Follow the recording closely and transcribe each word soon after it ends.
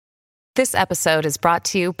This episode is brought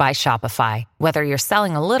to you by Shopify. Whether you're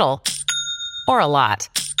selling a little or a lot,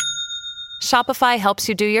 Shopify helps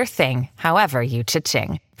you do your thing, however you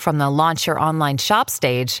cha-ching. From the launch your online shop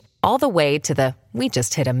stage, all the way to the we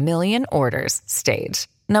just hit 1 million orders stage.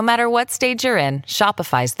 No matter what stage you're in,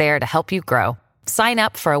 Shopify's there to help you grow. Sign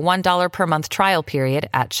up for a $1 per month trial period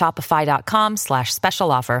at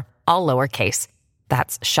shopify.com/special offer, all lowercase.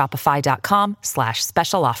 That's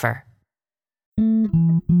shopify.com/special offer.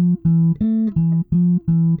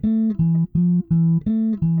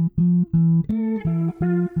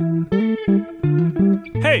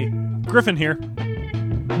 Hey, Griffin here.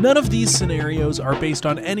 None of these scenarios are based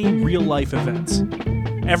on any real-life events.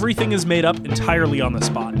 Everything is made up entirely on the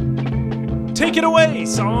spot. Take it away,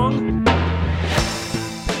 song!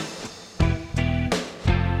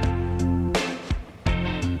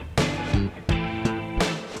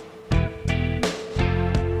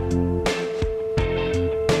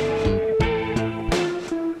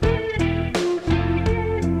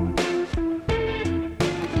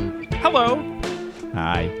 Hello.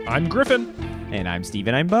 Hi. I'm Griffin. And I'm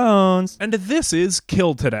Steven, I'm Bones. And this is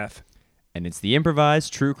Killed to Death. And it's the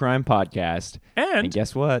improvised true crime podcast. And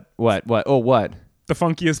guess what? What? Oh, what? The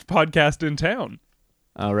funkiest podcast in town.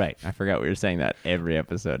 Oh, right. I forgot we were saying that every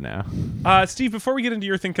episode now. Steve, before we get into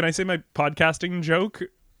your thing, can I say my podcasting joke?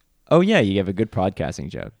 Oh, yeah. You have a good podcasting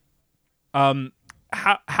joke.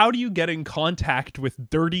 How do you get in contact with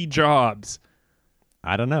dirty jobs?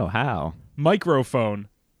 I don't know. How? Microphone.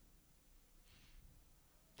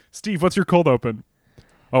 Steve, what's your cold open?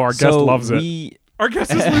 Oh, our guest loves it. Our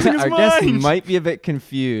guest is losing his our mind. Our guest might be a bit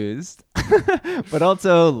confused, but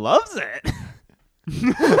also loves it.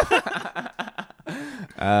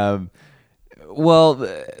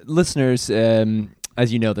 Listeners,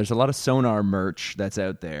 as you know, there's a lot of Sonar merch that's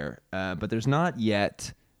out there, but there's not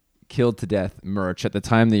yet Killed to Death merch at the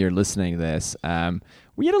time that you're listening to this.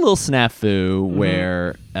 We had a little snafu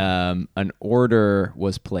where an order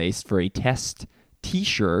was placed for a test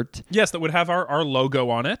T-shirt. Yes, that would have our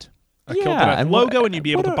logo on it. A yeah, Killed to Death and logo, and you'd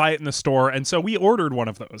be able to buy it in the store. And so we ordered one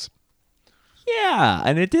of those. Yeah,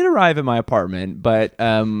 and it did arrive in my apartment, but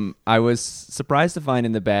I was surprised to find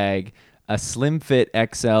in the bag a slim fit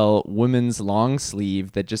XL women's long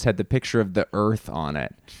sleeve that just had the picture of the Earth on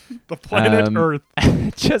it. The planet Earth.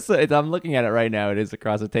 I'm looking at it right now. It is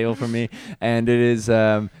across the table from me, and it is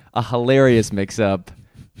a hilarious mix-up.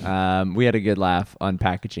 We had a good laugh on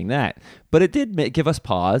packaging that, but it did give us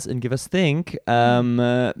pause and give us think.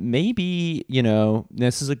 Maybe,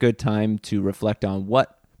 this is a good time to reflect on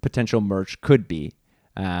what potential merch could be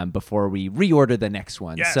before we reorder the next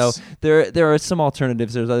one. Yes. So there are some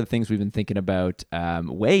alternatives. There's other things we've been thinking about.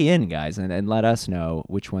 Weigh in, guys, and let us know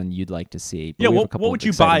which one you'd like to see. But what would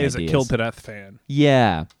you buy as a Killed to Death fan?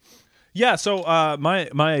 Yeah. Yeah, so my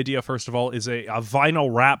idea, first of all, is a vinyl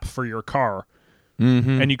wrap for your car.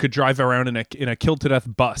 Mm-hmm. And you could drive around in a Killed to Death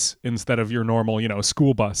bus instead of your normal,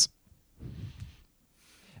 school bus.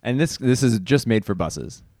 And this is just made for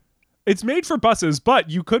buses. It's made for buses, but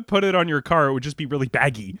you could put it on your car. It would just be really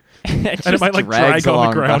baggy. And it might drags drag on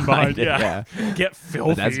the ground behind behind. it, yeah. Get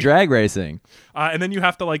filthy. But that's drag racing. And then you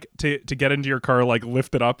have to to get into your car,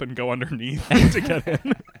 lift it up and go underneath to get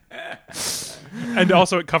in. And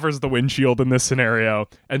also it covers the windshield in this scenario.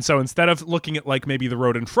 And so instead of looking at maybe the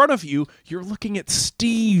road in front of you, you're looking at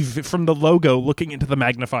Steve from the logo looking into the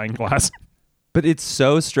magnifying glass. But it's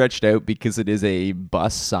so stretched out because it is a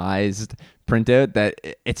bus-sized printout that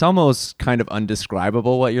it's almost kind of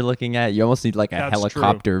undescribable what you're looking at. You almost need a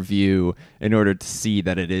helicopter view in order to see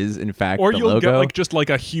that it is, in fact, or the you'll logo. get just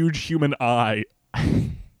a huge human eye.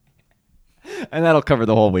 And that'll cover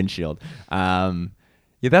the whole windshield.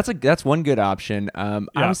 Yeah, that's one good option. I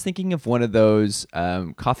was thinking of one of those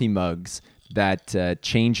coffee mugs that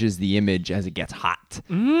changes the image as it gets hot,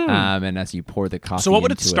 and as you pour the coffee. So what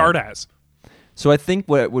would it into start as? So I think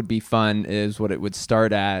what would be fun is what it would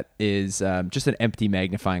start at is just an empty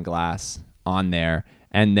magnifying glass on there,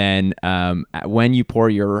 and then when you pour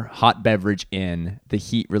your hot beverage in, the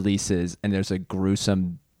heat releases, and there's a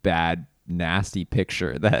gruesome, bad, nasty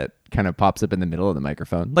picture that kind of pops up in the middle of the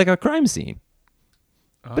microphone, like a crime scene.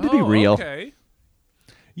 But it'd be real. Okay.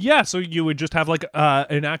 Yeah, so you would just have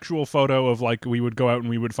an actual photo of we would go out and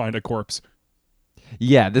we would find a corpse.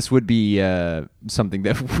 Yeah, this would be something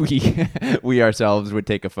that we ourselves would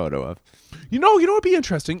take a photo of. You know what would be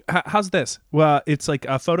interesting? How's this? Well, it's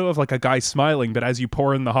a photo of a guy smiling, but as you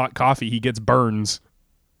pour in the hot coffee, he gets burns.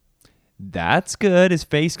 That's good. His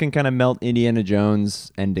face can kind of melt Indiana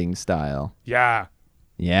Jones ending style. Yeah.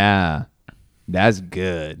 Yeah. That's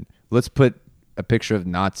good. Let's put a picture of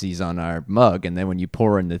Nazis on our mug, and then when you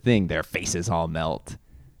pour in the thing, their faces all melt.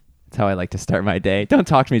 That's how I like to start my day. Don't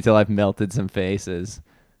talk to me till I've melted some faces.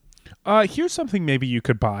 Here's something maybe you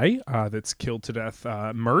could buy that's Killed to Death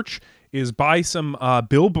merch, is buy some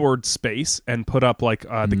billboard space and put up like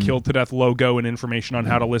the Killed to Death logo and information on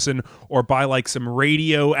how to listen, or buy like some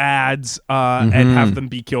radio ads and have them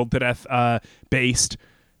be Killed to Death based.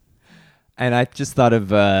 And I just thought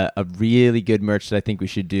of a really good merch that I think we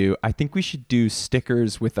should do. I think we should do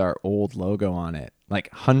stickers with our old logo on it. Like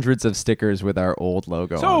hundreds of stickers with our old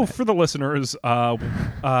logo on So it. for the listeners,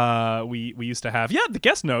 we used to have, the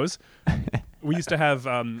guest knows, we used to have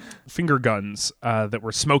finger guns that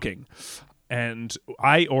were smoking. And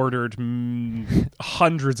I ordered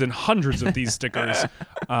hundreds and hundreds of these stickers.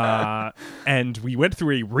 And we went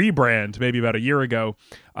through a rebrand maybe about a year ago.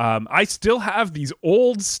 I still have these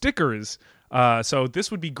old stickers. So this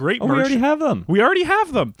would be great merch. We already have them. We already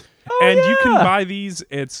have them. Oh, and you can yeah. buy these.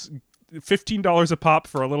 It's $15 a pop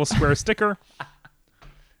for a little square sticker.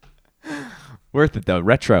 Worth it, though.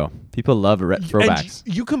 Retro. People love throwbacks.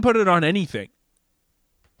 And you can put it on anything.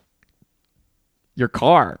 Your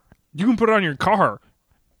car. You can put it on your car.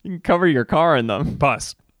 You can cover your car in them.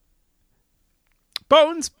 Bus.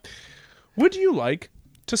 Bones, would you like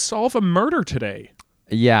to solve a murder today?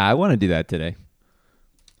 Yeah, I want to do that today.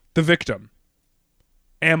 The victim,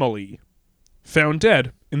 Amelie, found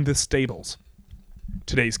dead in the stables.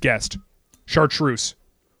 Today's guest, Chartreuse,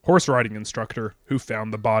 horse riding instructor who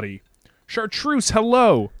found the body. Chartreuse,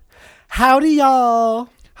 hello. Howdy, y'all.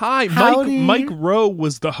 Hi, Howdy. Mike Rowe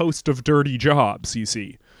was the host of Dirty Jobs, you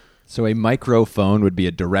see. So a microphone would be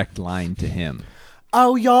a direct line to him.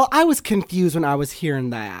 Oh, y'all, I was confused when I was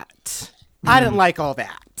hearing that. I didn't like all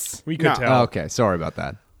that. We could No. tell. Okay, sorry about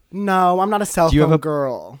that. No, I'm not a cell Do you phone have a-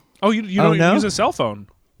 girl. Oh, you Oh, don't no? use a cell phone.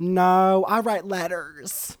 No, I write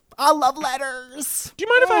letters. I love letters. Do you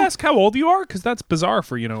mind if I ask how old you are? Because that's bizarre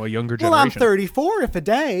for, a younger generation. Well, I'm 34 if a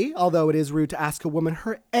day, although it is rude to ask a woman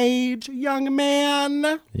her age, young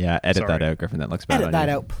man. Yeah, edit that Sorry. out, Griffin. That looks bad Edit on that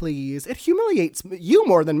you. out, please. It humiliates you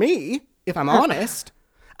more than me, if I'm honest.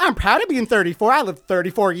 I'm proud of being 34. I lived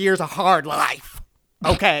 34 years of hard life.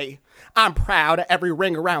 Okay? I'm proud of every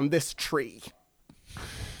ring around this tree.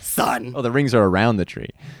 Son. Oh, the rings are around the tree.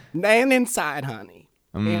 And inside, honey.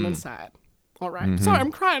 And inside. All right. Sorry,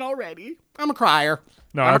 I'm crying already. I'm a crier.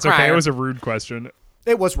 No, I'm that's a okay. crier. It was a rude question.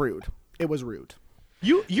 It was rude. It was rude.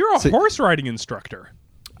 You're a horse riding instructor.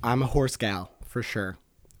 I'm a horse gal, for sure.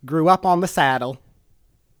 Grew up on the saddle.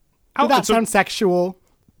 How- Did that so- sound sexual?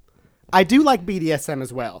 I do like BDSM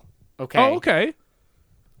as well. Okay. Oh, okay.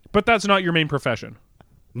 But that's not your main profession.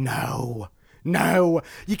 No.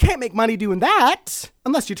 You can't make money doing that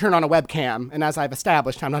unless you turn on a webcam. And as I've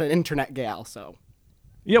established, I'm not an internet gal, so.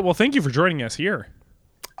 Yeah, well, thank you for joining us here.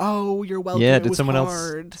 Oh, you're welcome. Yeah, It did was someone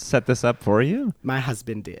hard. else set this up for you? My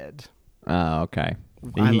husband did. Oh, okay.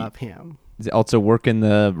 I He- love him. Does he also work in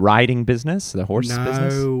the riding business, the horse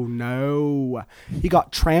business? No. He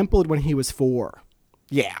got trampled when he was 4.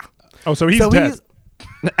 Yeah. Oh, so he's dead.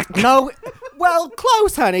 No, well,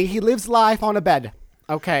 close, honey. He lives life on a bed.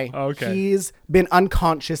 Okay. Okay. He's been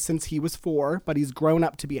unconscious since he was 4, but he's grown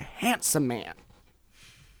up to be a handsome man.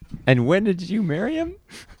 And when did you marry him?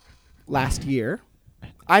 Last year.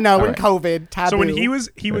 I know, in right. COVID, taboo. So when he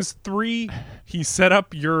was 3, he set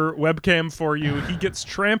up your webcam for you. He gets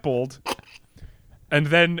trampled, and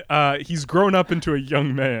then he's grown up into a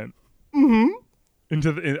young man. Mm-hmm.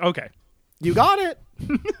 Okay. You got it.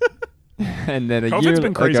 And then a COVID's year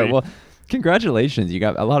been crazy. ago, well, congratulations. You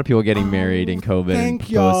got a lot of people getting married in COVID and thank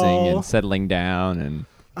proposing y'all. and settling down. And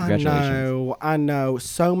congratulations. I know.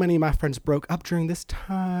 So many of my friends broke up during this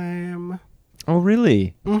time. Oh,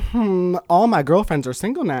 really? All my girlfriends are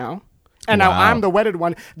single now. And now Wow. I'm the wedded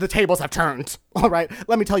one. The tables have turned. All right.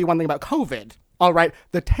 Let me tell you one thing about COVID. All right.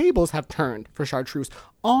 The tables have turned for Chartreuse.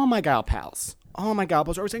 All my gal pals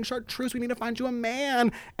are saying, Chartreuse, we need to find you a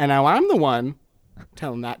man. And now I'm the one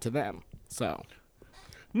telling that to them. So.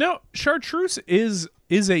 No, chartreuse is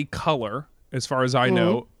a color, as far as I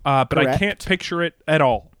know, but I Correct. can't picture it at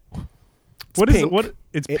all. What It's is it? pink. What?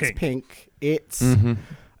 It's It's pink. pink. It's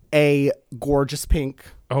a gorgeous pink.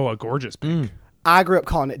 Oh, a gorgeous pink. I grew up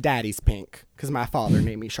calling it Daddy's pink because my father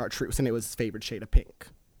named me Chartreuse and it was his favorite shade of pink.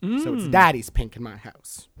 So it's Daddy's pink in my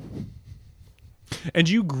house. And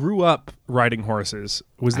you grew up riding horses.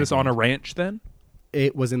 Was this on a ranch then?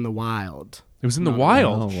 It was in the wild. It was in the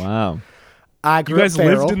wild. Oh, wow. I You grew guys up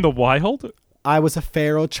feral. lived in the wild? I was a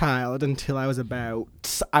feral child until I was about,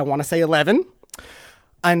 I want to say 11,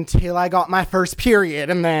 until I got my first period.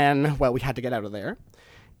 And then, well, we had to get out of there.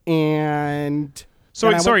 And So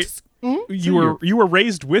then I sorry, went to- you were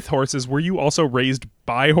raised with horses. Were you also raised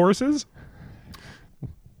by horses?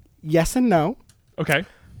 yes and no. Okay.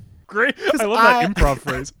 great. I love that improv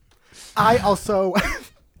phrase. I also,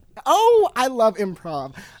 I love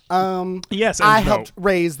improv. Yes, I helped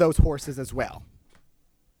raise those horses as well.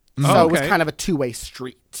 So it was kind of a two-way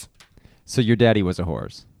street. So your daddy was a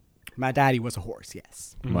horse. My daddy was a horse,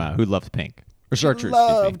 yes. Wow, who loved pink? Or chartreuse,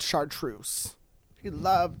 Loved chartreuse. He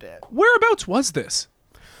loved it. Whereabouts was this?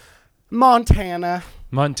 Montana.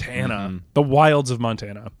 The wilds of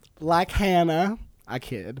Montana. Like Hannah. I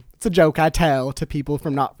kid. It's a joke I tell to people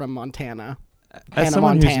not from Montana. As Hannah,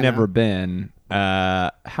 someone Montana. who's never been,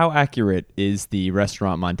 how accurate is the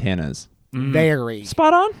restaurant Montana's? Very.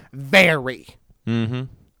 Spot on? Very. Mm-hmm.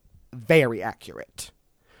 Very accurate.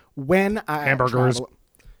 When I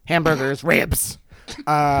hamburgers, ribs,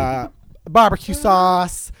 barbecue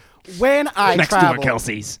sauce. When I travel,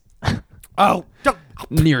 Kelsey's. don't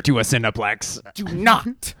Near to a Cineplex. do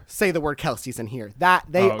not say the word Kelsey's in here. That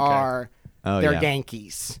they are. They're yeah.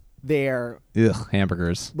 Yankees. They're Ugh,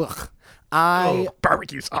 hamburgers. ugh.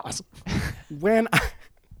 Barbecue sauce. When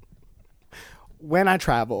I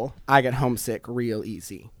travel, I get homesick real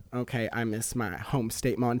easy. Okay, I miss my home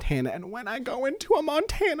state, Montana. And when I go into a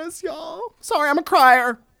Montana's, y'all. Sorry, I'm a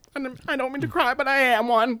crier. I don't mean to cry, but I am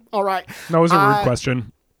one. All right. That was a rude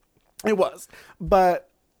question. It was. But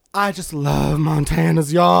I just love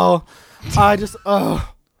Montana's, y'all. I just love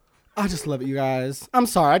it, you guys. I'm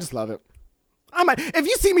sorry, I just love it. If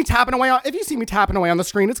you see me tapping away on the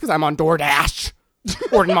screen, it's because I'm on DoorDash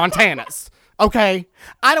or in Montana's. Okay?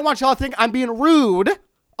 I don't want y'all to think I'm being rude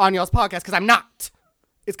on y'all's podcast because I'm not.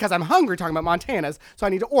 It's because I'm hungry talking about Montana's, so I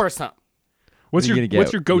need to order some. What's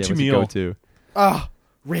your go-to meal?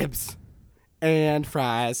 Ribs and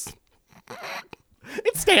fries.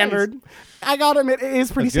 It's standard. I gotta admit, it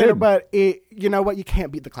is pretty That's standard, good. but you know what? You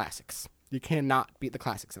can't beat the classics. You cannot beat the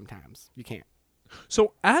classics sometimes. You can't.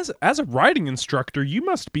 So as a riding instructor, you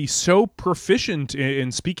must be so proficient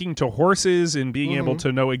in speaking to horses and being able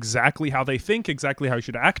to know exactly how they think, exactly how you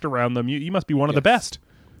should act around them. You must be one of the best.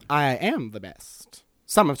 I am the best.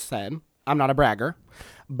 Some have said. I'm not a bragger.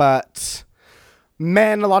 But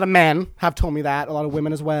a lot of men have told me that. A lot of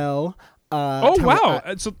women as well. Oh, wow.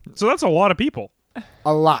 So that's a lot of people.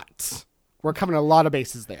 A lot. We're covering a lot of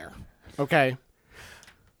bases there. Okay?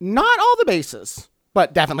 Not all the bases,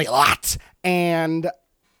 but definitely a lot. And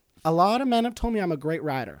a lot of men have told me I'm a great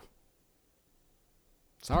rider.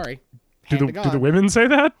 Sorry. Do the women say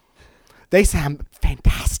that? They say I'm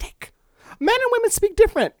fantastic. Men and women speak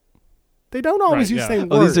different. They don't always use the same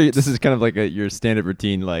words. This is kind of like your standard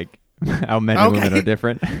routine, like how men and women are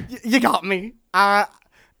different. You got me. I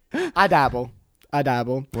dabble.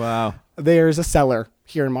 Wow. There's a cellar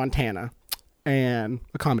here in Montana, and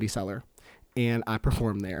a comedy cellar, and I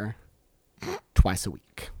perform there twice a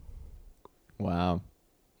week. Wow.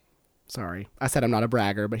 Sorry. I said I'm not a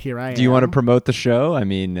bragger, but here I am. Do you want to promote the show? I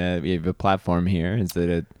mean, we have a platform here. Is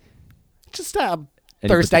it just a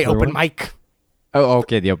Thursday open mic. Oh,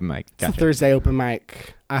 okay, the open mic. Gotcha. It's a Thursday open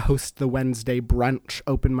mic. I host the Wednesday brunch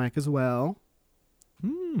open mic as well.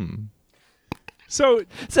 So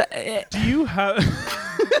do you have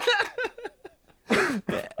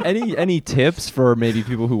any tips for maybe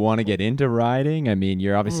people who want to get into riding? I mean,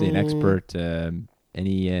 you're obviously an expert.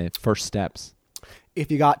 Any first steps?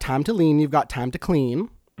 If you got time to lean, you've got time to clean.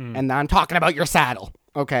 And I'm talking about your saddle.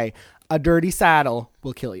 Okay. A dirty saddle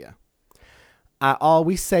will kill you. I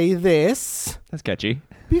always say this. That's catchy.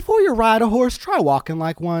 Before you ride a horse, try walking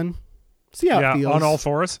like one. See how it feels. On all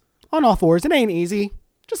fours? On all fours. It ain't easy.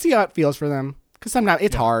 Just see how it feels for them. Because sometimes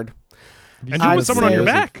it's hard. And do it with someone on your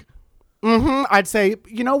back. I'd say,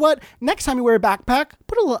 you know what? Next time you wear a backpack,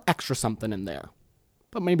 put a little extra something in there.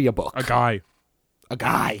 But maybe a book. A guy.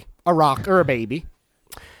 A rock, or a baby.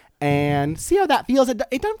 And see how that feels. It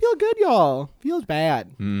doesn't feel good, y'all. It feels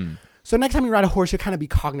bad. So next time you ride a horse, you'll kind of be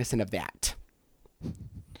cognizant of that.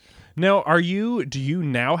 Now, do you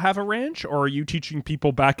now have a ranch, or are you teaching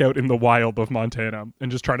people back out in the wild of Montana and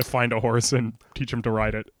just trying to find a horse and teach them to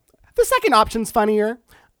ride it? The second option's funnier.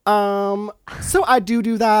 So I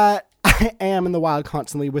do that. I am in the wild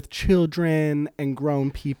constantly with children and grown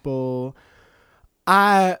people.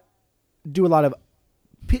 I do a lot of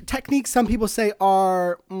techniques some people say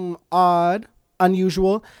are odd,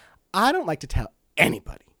 unusual. I don't like to tell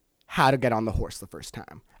anybody how to get on the horse the first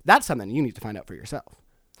time. That's something you need to find out for yourself.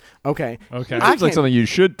 Okay. It seems like something you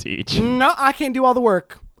should teach. No, I can't do all the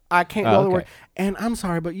work. I can't do all the work. And I'm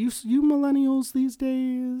sorry, but you millennials these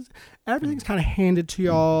days, everything's kind of handed to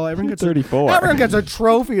y'all. Everyone gets 34. Everyone gets a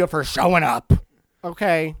trophy for showing up.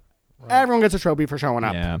 Okay? Right. Everyone gets a trophy for showing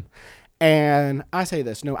up. Yeah. And I say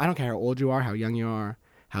this. No, I don't care how old you are, how young you are,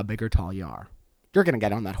 how big or tall you are. You're going to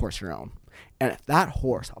get on that horse your own. And if that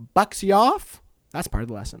horse bucks you off, that's part of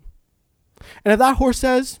the lesson. And if that horse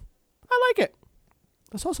says, I like it,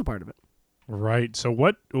 that's also part of it. Right. So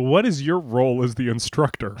what is your role as the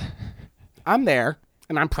instructor? I'm there,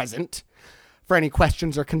 and I'm present for any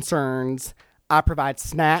questions or concerns. I provide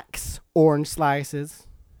snacks, orange slices,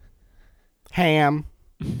 ham.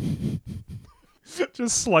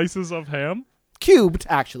 Just slices of ham? Cubed,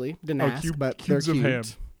 actually. Didn't ask, but cubes they're of cubed. ham.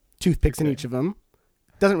 Toothpicks in each of them.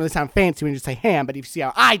 Doesn't really sound fancy when you just say ham, but if you see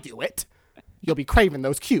how I do it, you'll be craving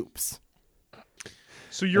those cubes.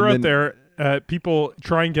 So you're out there. People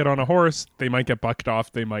try and get on a horse. They might get bucked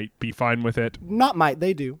off. They might be fine with it. Not might,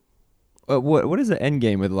 they do. What is the end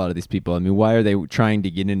game with a lot of these people? I mean, why are they trying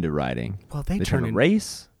to get into riding? Well, they turn turn a in,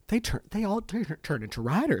 race. They all turn into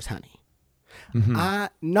riders, honey. Mm-hmm.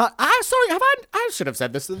 I should have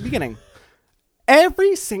said this at the beginning.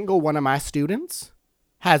 Every single one of my students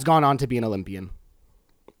has gone on to be an Olympian.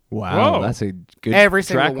 Wow, Whoa. that's a good Every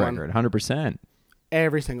track single one. record. 100%.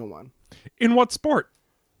 Every single one. In what sport?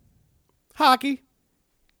 Hockey.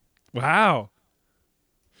 Wow.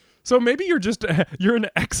 So maybe you're an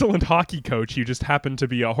excellent hockey coach. You just happen to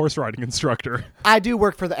be a horse riding instructor. I do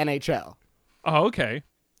work for the NHL. Oh, okay.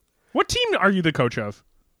 What team are you the coach of?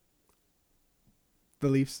 The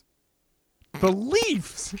Leafs. The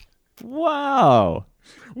Leafs. Wow.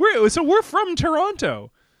 We're from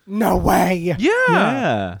Toronto. No way.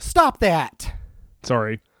 Yeah. Stop that.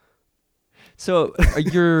 Sorry. So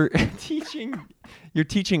you're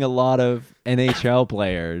teaching a lot of NHL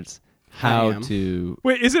players how to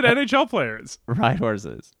Wait, is it NHL players? ride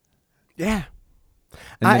horses. Yeah.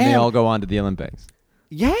 And then they all go on to the Olympics.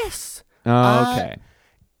 Yes. Oh, okay.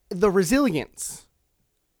 The resilience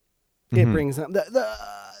it brings them.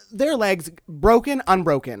 Their legs broken,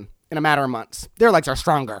 unbroken in a matter of months. Their legs are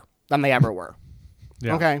stronger than they ever were.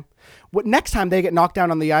 Yeah. Okay. Next time they get knocked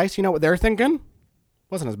down on the ice, you know what they're thinking?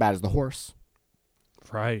 Wasn't as bad as the horse.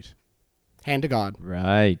 Right. Hand to God.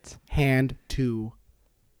 Right. Hand to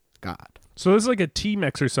God. So this is like a team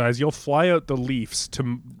exercise. You'll fly out the Leafs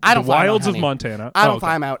to I don't the fly 'em out, wilds of honey. Montana. I don't Oh,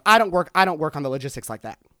 fly them out. I don't work on the logistics like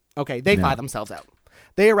that. Okay. They fly themselves out.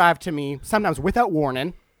 They arrive to me sometimes without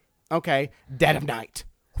warning. Okay. Dead of night.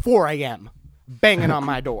 4 a.m. Banging on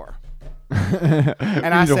my door.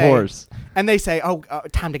 And I Need a say, horse. and they say,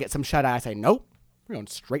 time to get some shut eye. I say, nope. We're going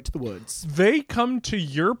straight to the woods. They come to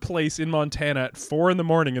your place in Montana at 4 a.m.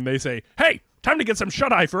 and they say, "Hey, time to get some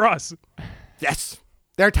shut eye for us." Yes.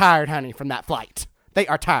 They're tired, honey, from that flight. They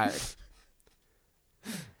are tired.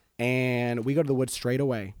 And we go to the woods straight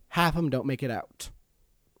away. Half of them don't make it out.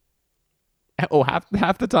 Oh, half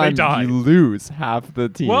the time die. you lose half the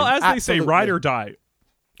team. Well, as they say, Absolutely. ride or die.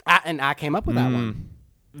 And I came up with that one.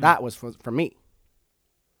 That was for me.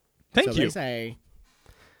 Thank So you. they say,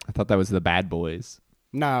 I thought that was the bad boys.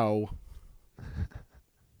 no.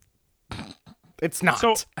 It's not.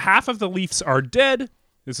 So half of the Leafs are dead.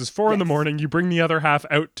 This is 4 Yes. a.m. You bring the other half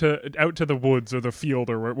out to the woods or the field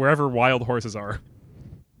or wherever wild horses are.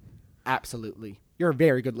 Absolutely. You're a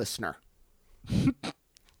very good listener.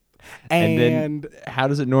 And then how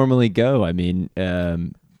does it normally go? I mean,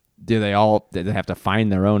 do they have to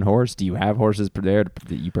find their own horse? Do you have horses there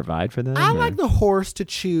that you provide for them? I or- like the horse to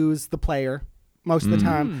choose the player most of the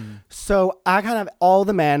time. So I kind of, all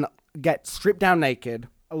the men get stripped down naked,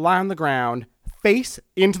 lie on the ground, face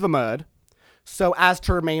into the mud, so as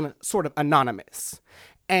to remain sort of anonymous.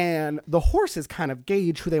 And the horses kind of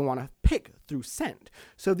gauge who they want to pick through scent.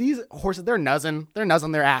 So these horses, they're nuzzing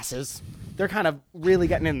their asses. They're kind of really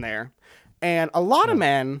getting in there. And a lot of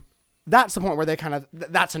men, that's the point where they kind of,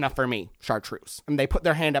 that's enough for me, chartreuse. And they put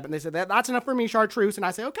their hand up and they say, that's enough for me, chartreuse. And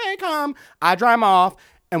I say, okay, come. I dry them off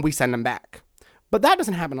and we send them back. But that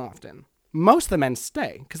doesn't happen often. Most of the men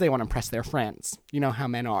stay because they want to impress their friends. You know how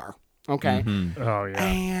men are. Okay. Oh, yeah.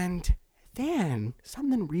 And then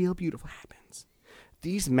something real beautiful happens.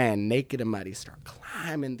 These men, naked and muddy, start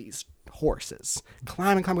climbing these horses.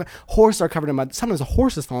 Climbing. Horses are covered in mud. Sometimes the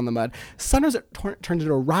horses fall in the mud. Sometimes it turns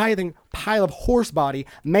into a writhing pile of horse body,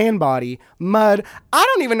 man body, mud. I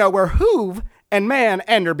don't even know where hoof and man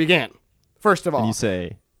end or begin, first of all. And you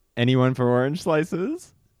say, anyone for orange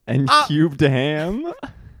slices? And cubed ham?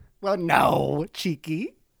 Well, no,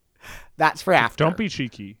 cheeky. That's for after. Don't be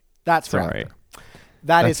cheeky. That's for Sorry. after.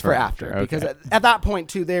 That's That's for for after. after, Because okay. at that point,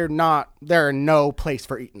 too, they're no place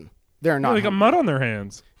for eating. They're not. They got mud on their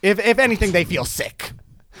hands. If anything, they feel sick.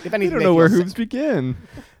 If anything, They don't they know where feel hooves sick. begin.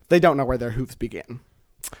 They don't know where their hoofs begin.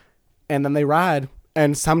 And then they ride.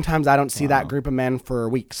 And sometimes I don't see that group of men for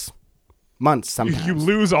weeks, months sometimes. You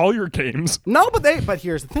lose all your games. No, but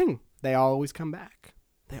here's the thing. They always come back.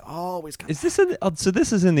 They always come Is this so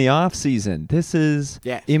this is in the off season. This is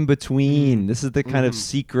Yes. in between. This is the kind of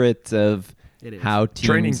secret of It is. how teams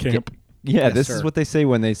Training get- camp. Yeah, Yes, this sir. is what they say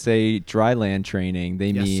when they say dry land training. They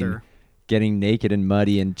Yes, mean sir. getting naked and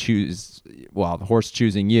muddy and the horse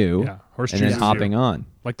choosing you. Yeah, horse and then chooses hopping you. on.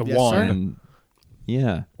 Like the Yes, wand. sir. And,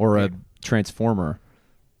 yeah, or a transformer.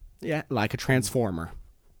 Yeah, like a transformer.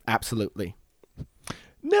 Absolutely.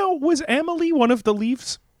 Now, was Amelie one of the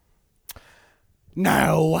Leaves?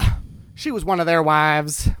 No. She was one of their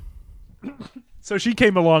wives. So she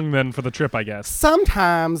came along then for the trip, I guess.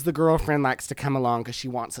 Sometimes the girlfriend likes to come along because she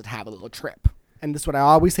wants to have a little trip. And this is what I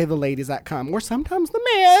always say to the ladies that come. Or sometimes the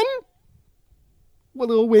men. With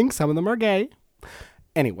a little wink, some of them are gay.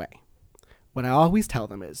 Anyway, what I always tell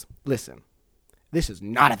them is, listen, this is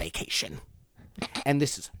not a vacation. And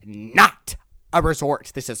this is not a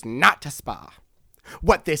resort. This is not a spa.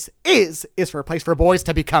 What this is for a place for boys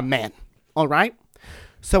to become men. All right?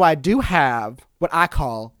 So I do have what I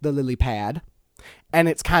call the lily pad. And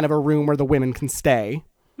it's kind of a room where the women can stay.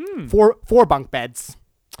 Four bunk beds.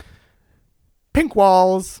 Pink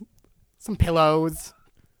walls. Some pillows.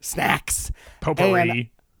 Snacks.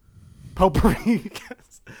 Potpourri. Potpourri.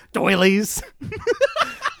 Doilies.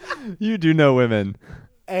 You do know women.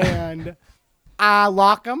 And I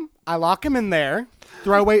lock them. I lock them in there.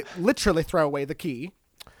 Literally throw away the key.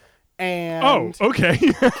 And Oh, okay.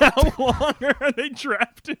 How long are they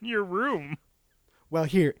trapped in your room? well,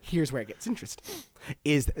 here's where it gets interesting.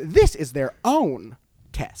 This is their own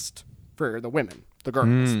test for the women, the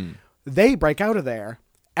girls. They break out of there.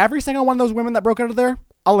 Every single one of those women that broke out of there,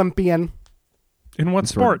 Olympian, In what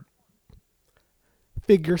sport?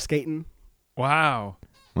 figure skating. Wow.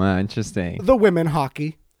 Wow, interesting. The women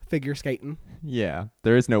hockey, figure skating. Yeah,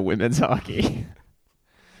 there is no women's hockey.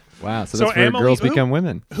 Wow, so So that's where Amelie- girls who- become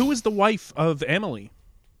women. Who is the wife of Amelie?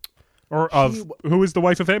 Who is the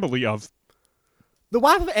wife of Amelie of? The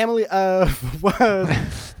wife of Emily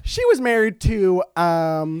she was married to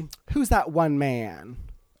who's that one man?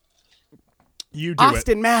 You do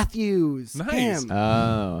Austin Matthews. Nice. Him.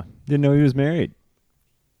 Oh, didn't know he was married.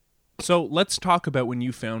 it. So let's talk about when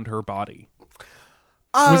you found her body.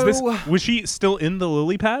 Oh, Was she still in the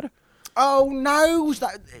lily pad? oh no!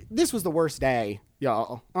 This was the worst day,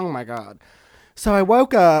 y'all. Oh my god. So I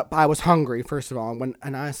woke up. I was hungry. First of all,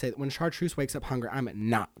 when Chartreuse wakes up hungry, I'm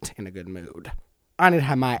not in a good mood. I need to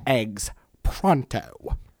have my eggs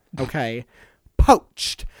pronto. Okay,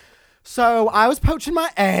 poached. So I was poaching my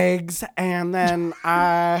eggs, and then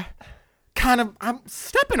I'm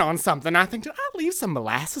stepping on something. I think, did I leave some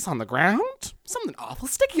molasses on the ground? Something awful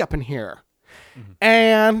sticky up in here.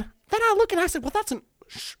 And then I look and I said, well, that's an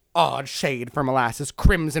odd shade for molasses,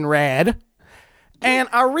 crimson red. And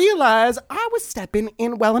I realized I was stepping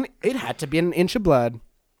in, and it had to be an inch of blood.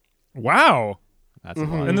 Wow. That's a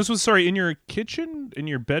lot. And this was, in your kitchen? In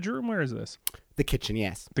your bedroom? Where is this? The kitchen,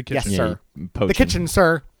 yes. The kitchen. Yes, sir. poaching. The kitchen,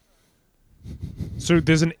 sir. So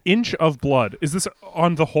there's an inch of blood. Is this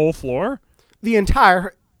on the whole floor? The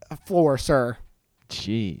entire floor, sir.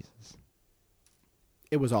 Jeez.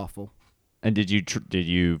 It was awful. And did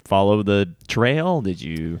you follow the trail? Did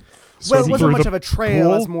you Well, it through wasn't much the of a trail.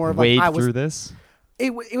 pool? It was more of wade I was. through this?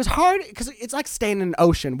 It was hard because it's like staying in an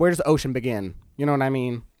ocean. Where does the ocean begin? You know what I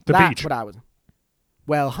mean? The That's beach. what I was.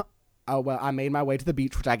 Well, I made my way to the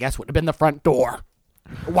beach, which I guess would have been the front door.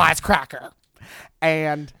 Wisecracker.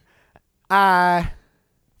 And I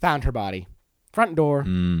found her body. Front door.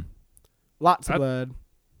 Lots of blood.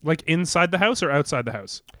 Like inside the house or outside the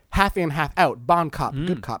house? Half in, half out. Bond cop,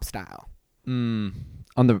 good cop style.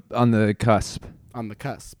 On the cusp. On the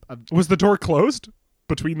cusp of Was the door closed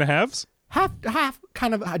between the halves? half,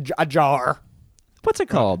 kind of ajar. What's it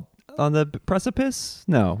called? On the precipice?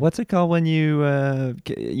 No. What's it called when you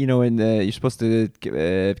you're supposed to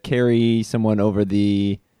carry someone over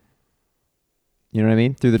the, you know what I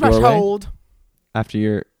mean, through the doorway Threshold. after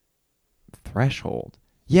your threshold.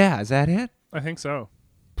 Yeah, is that it? I think so.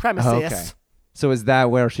 Premises. Oh, okay. So is that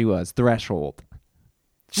where she was? Threshold.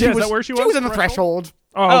 She Yeah, is was, that where she She was? was in the Threshold? threshold.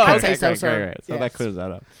 Oh, okay. I'd say so, sir. Great. So Yes. that clears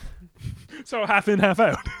that up. So half in, half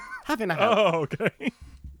out. Half in, half out. Oh, okay.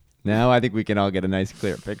 Now I think we can all get a nice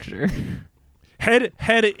clear picture. Head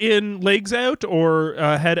in, legs out, or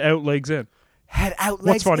head out, legs in? Head out, What's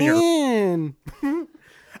legs funnier? in.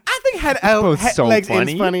 I think head out, both so legs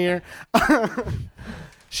funny. in's funnier.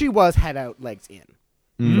 She was head out, legs in,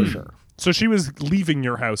 for sure. So she was leaving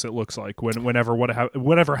your house. It looks like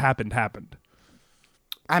whatever happened.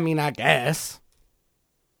 I mean, I guess.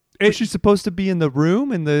 Was she supposed to be in the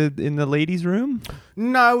room, in the ladies' room?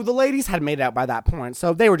 No, the ladies had made it out by that point,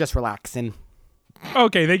 so they were just relaxing.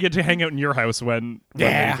 Okay, they get to hang out in your house when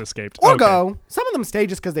Yeah. they've escaped. Or Okay. go. Some of them stay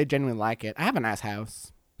just because they genuinely like it. I have a nice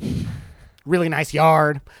house. Really nice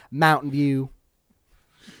yard. Mountain view.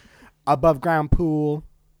 Above ground pool.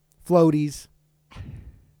 floaties,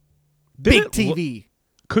 Did big it TV,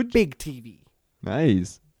 big TV.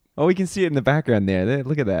 Nice. Oh, we can see it in the background there.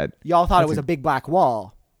 Look at that. Y'all thought it was a big black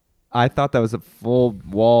wall. I thought that was a full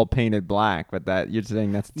wall painted black, but that you're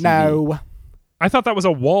saying that's TV. No. I thought that was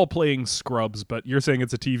a wall playing Scrubs, but you're saying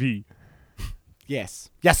it's a TV. Yes.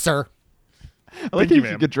 Yes, sir. I like Thank you, how you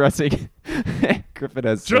ma'am. keep addressing Griffin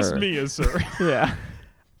as Just sir. me as sir. Yeah.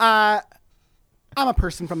 I'm a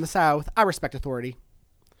person from the South. I respect authority.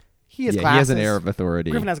 He has Yeah, glasses. he has an air of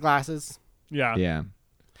authority. Griffin has glasses. Yeah. Yeah.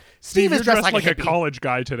 Steve is you're dressed like a a hippie. college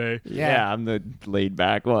guy today. Yeah, I'm the laid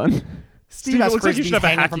back one. Steve has it looks like you frisbees should have a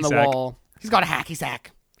hanging hacky from the sack. wall. He's got a hacky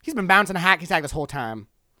sack. He's been bouncing a hacky sack this whole time.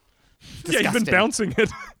 Yeah, you've been Disgusting. bouncing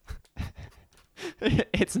it.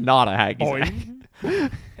 It's not a hacky sack.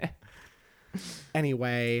 Boing.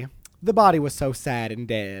 Anyway, the body was so sad and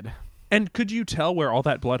dead. And could you tell where all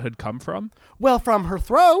that blood had come from? Well, from her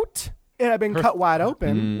throat, it had been cut wide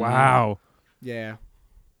open. Wow. Yeah.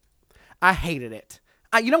 I hated it.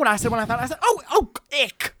 You know what I said when I found it? I said, oh,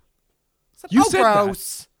 ick. I said, You oh, said that.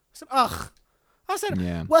 gross. I said, ugh. I said,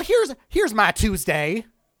 Yeah. well, here's my Tuesday.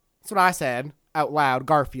 That's what I said out loud,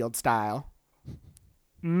 Garfield style.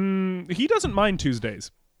 He doesn't mind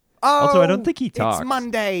Tuesdays. Oh, Also, I don't think he talks. It's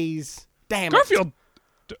Mondays. Damn Garfield,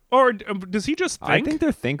 or does he just think? I think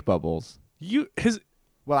they're think bubbles. it.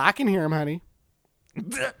 Well, I can hear him, honey.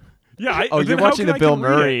 Yeah. Oh, then you're how watching can the I Bill can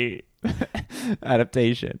read it? Murray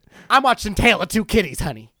adaptation. I'm watching Tale of Two Kitties,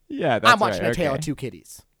 honey. Yeah, that's I'm watching right. A Tale okay. of Two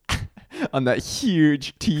Kitties. On that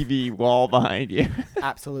huge TV wall behind you.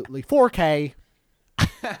 Absolutely. 4K.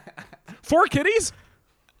 4 kitties?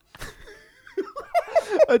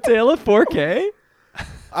 A tale of 4K?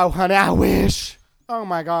 Oh, honey, I wish. Oh,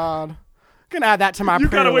 my God. Gonna add that to my You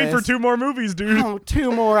gotta wait for list. 2 more movies, dude. Oh,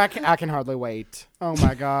 2 more. I can hardly wait. Oh,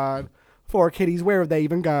 my God. 4 kitties. Where would they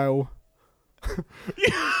even go?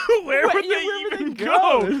 Where would they even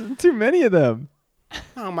go? There's too many of them.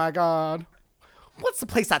 Oh, my God. What's the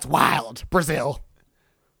place that's wild? Brazil.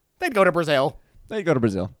 They'd go to Brazil. They go to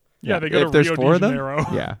Brazil. Yeah, they go to If there's Rio 4 de of them, Janeiro.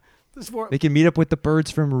 yeah. There's 4. They can meet up with the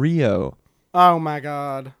birds from Rio. Oh, my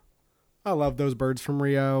God. I love those birds from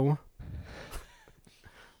Rio.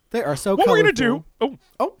 They are so What colorful. we're gonna do?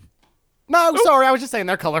 Oh No, sorry. I was just saying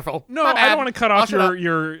they're colorful. no, My I bad. don't want to cut I'll off shut up.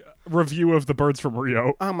 your review of the birds from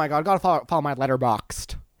Rio. Oh, my God. Gotta follow my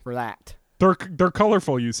letterboxed for that. They're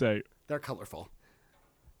colorful, you say. They're colorful.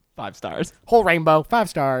 5 stars. Whole rainbow. 5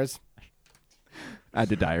 stars. Add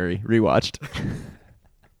to diary. Rewatched.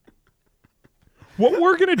 What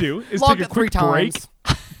we're gonna do is Logged take a it 3 quick break. times.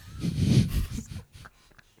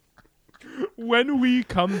 When we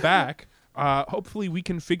come back, hopefully we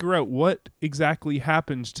can figure out what exactly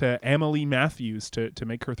happened to Amelie Matthews to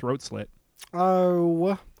make her throat slit.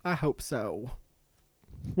 Oh, I hope so.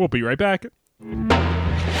 We'll be right back.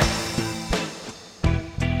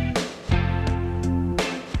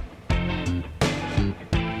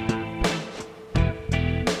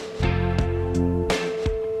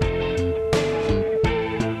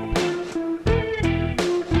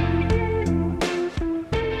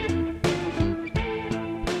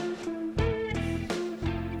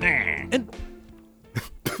 And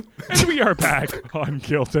we are back on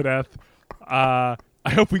Kill to Death. I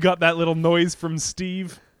hope we got that little noise from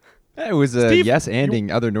Steve. It was Steve,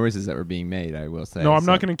 yes-anding other noises that were being made, I will say. No, I'm so-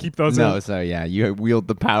 not going to keep those No, in. so yeah, you wield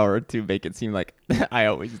the power to make it seem like I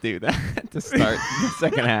always do that to start the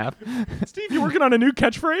second half. Steve, you working on a new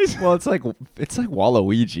catchphrase? Well, it's like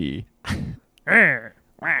Waluigi. Or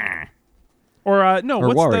no, Or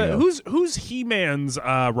what's Wario. who's He-Man's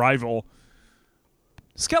rival?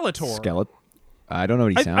 Skeletor. I don't know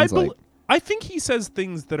what he sounds like. I think he says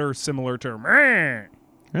things that are similar to "Meh."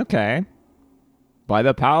 Okay. By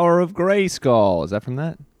the power of Grayskull. Is that from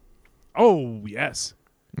that? Oh, yes.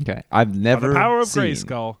 Okay. I've never By the power of seen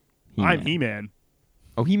Grayskull. He-Man. I'm He-Man.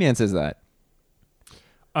 Oh, He-Man says that.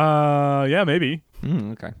 Yeah, maybe.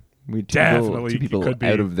 Okay. We Definitely two people could be.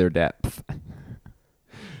 out of their depth.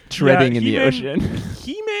 Treading Yeah, in the He-Man- ocean.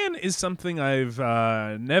 He-Man is something I've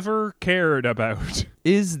never cared about.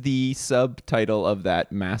 Is the subtitle of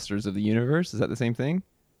that Masters of the Universe? Is that the same thing?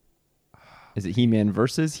 Is it He-Man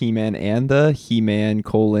versus He-Man and the He-Man :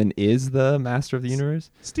 is the Master of the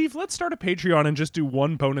Universe? Steve, let's start a Patreon and just do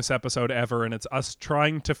one bonus episode ever, and it's us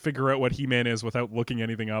trying to figure out what He-Man is without looking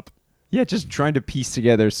anything up. Yeah, just trying to piece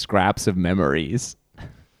together scraps of memories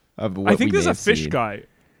of what I think we there's may a have fish seen. guy.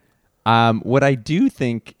 What I do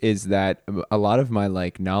think is that a lot of my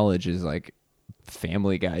knowledge is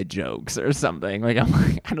Family Guy jokes or something. Like,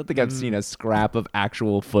 I don't think I've seen a scrap of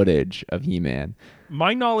actual footage of He-Man.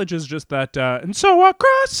 My knowledge is just that, and so I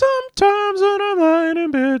cry sometimes when I'm lying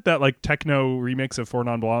in bed. That like techno remix of Four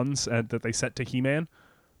Non Blondes that they set to He-Man.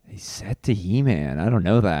 They set to He-Man. I don't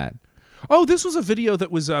know that. Oh, this was a video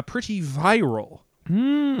that was pretty viral.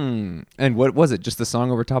 And what was it? Just the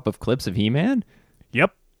song over top of clips of He-Man?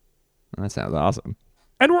 Yep. That sounds awesome.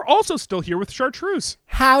 And we're also still here with Chartreuse.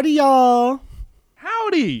 Howdy, y'all.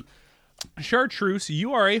 Howdy. Chartreuse,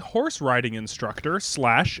 you are a horse riding instructor /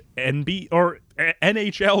 NB or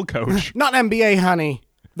NHL coach. Not NBA, honey.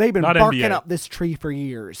 They've been Not barking NBA. up this tree for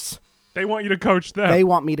years. They want you to coach them. They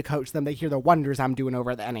want me to coach them. They hear the wonders I'm doing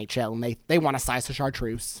over at the NHL, and they want a slice of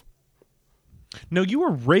Chartreuse. No, you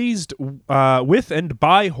were raised with and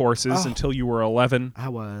by horses until you were 11. I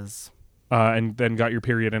was. And then got your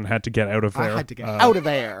period and had to get out of there. I had to get out of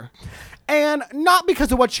there. And not because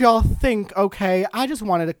of what y'all think, okay? I just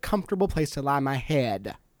wanted a comfortable place to lie my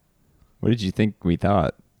head. What did you think we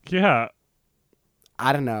thought? Yeah.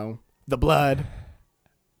 I don't know. The blood.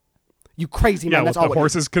 You crazy man. Yeah, That's what, all the it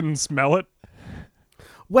is. horses can smell it,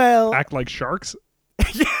 Well, act like sharks.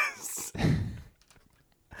 yes.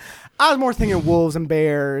 I was more thinking wolves and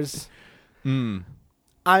bears. Oh,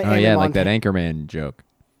 yeah, like that Anchorman joke.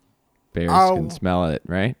 Bears can smell it,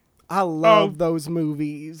 right? I love those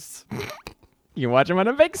movies. You watch them on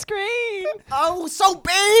a big screen. Oh, so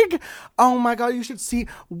big! Oh my god, you should see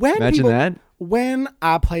Imagine that. When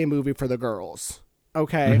I play a movie for the girls,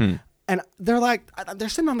 okay, Mm-hmm. and they're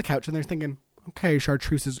sitting on the couch and they're thinking, okay,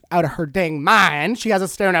 Chartreuse is out of her dang mind. She has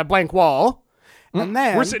us staring at a blank wall, and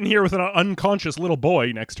then We're sitting here with an unconscious little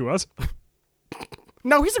boy next to us.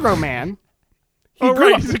 no, he's a grown man. Oh, grew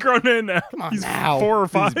right. up- He's a grown man now. on He's now. 4 or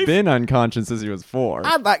 5. He's been unconscious since he was 4.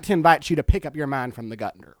 I'd like to invite you to pick up your mind from the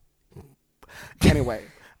gutter. Anyway,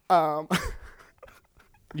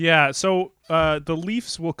 Yeah, so the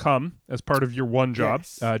Leafs will come as part of your one job.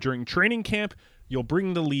 Yes. During training camp, you'll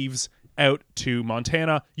bring the Leaves out to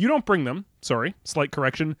Montana. You don't bring them. Sorry, slight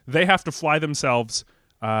correction. They have to fly themselves.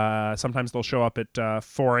 Sometimes they'll show up at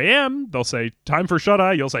 4 a.m. They'll say, time for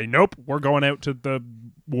shut-eye. You'll say, nope, we're going out to the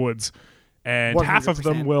woods. And half of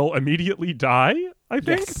them 100%. will immediately die, I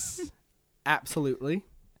think. yes, absolutely.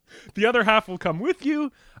 The other half will come with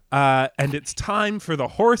you, and it's time for the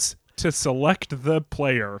horse to select the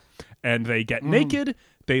player. And they get naked,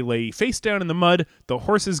 they lay face down in the mud, the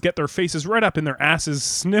horses get their faces right up in their asses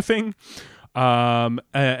sniffing, and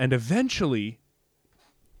eventually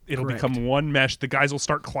it'll Correct. become one mesh. The guys will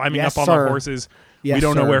start climbing Yes, up on sir. the horses. Yes, we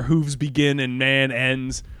don't know sir. where hooves begin and man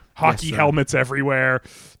ends. Hockey sir. helmets everywhere.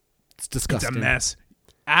 It's It's disgusting. a mess.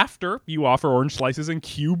 After you offer orange slices and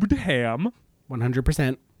cubed ham,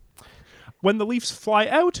 100%. when the Leafs fly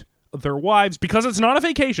out, their wives, because it's not a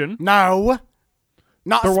vacation, No,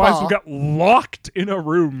 not their spa. wives will get locked in a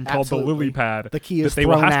room called the Absolutely. lily pad The key is that they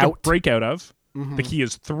will thrown have out. to break out of. The key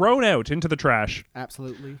is thrown out into the trash.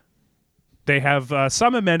 Absolutely. They have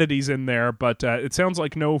some amenities in there, but it sounds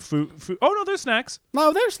like no food. Oh, no, there's snacks.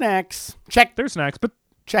 No, there's snacks. Check. There's snacks, but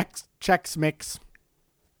Checks mix.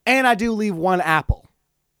 And I do leave one apple.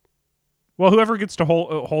 well, whoever gets to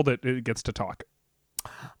hold it gets to talk.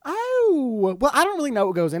 Oh, well, I don't really know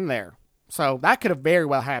what goes in there. So that could have very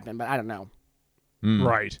well happened, but I don't know.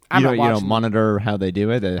 Right. I'm you not don't watching. monitor how they do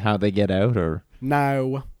it, how they get out, or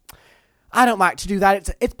No. I don't like to do that.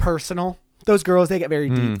 It's personal. Those girls, they get very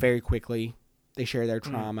deep very quickly. They share their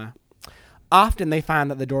trauma. Often they find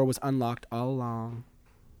that the door was unlocked all along.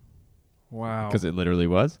 Wow. because it literally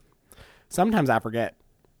was. Sometimes I forget.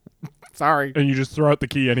 Sorry. And you just throw out the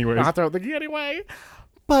key anyways. I throw the key anyway.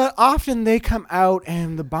 But often they come out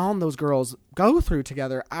and the bond those girls go through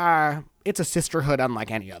together, it's a sisterhood unlike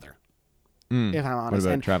any other. If I'm honest.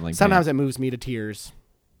 about And traveling sometimes it moves me to tears.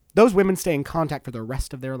 Those women stay in contact for the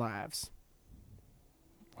rest of their lives.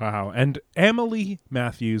 Wow. And Emily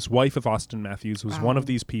Matthews, wife of Austin Matthews, was one of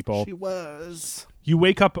these people. She was. You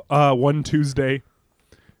wake up one Tuesday.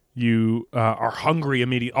 You are hungry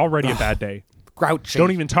immediately. Already a bad day. Grouchy.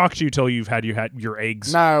 Don't even talk to you till you've had your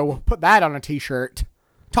eggs. No, put that on a t-shirt.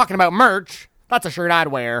 Talking about merch, that's a shirt I'd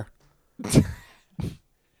wear.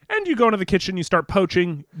 And you go into the kitchen, you start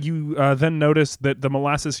poaching. You then notice that the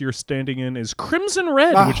molasses you're standing in is crimson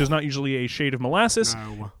red, which is not usually a shade of molasses.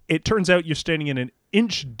 No. It turns out you're standing in an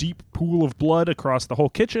inch-deep pool of blood across the whole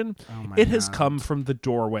kitchen. It has come from the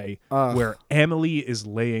doorway where Emily is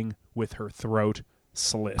laying with her throat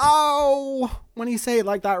slit. Oh, when you say it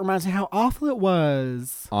like that, it reminds me how awful it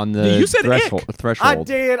was. On the You said threshold. ick.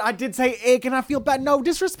 threshold. I did say ick, and I feel bad. No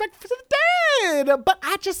disrespect to the dead, but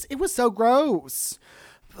it was so gross.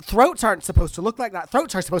 throats aren't supposed to look like that.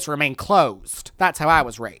 Throats are supposed to remain closed. That's how I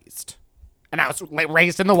was raised. And I was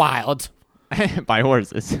raised in the wild. By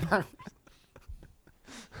horses.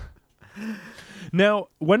 Now,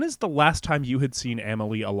 when is the last time you had seen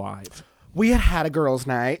Amelie alive? We had a girls'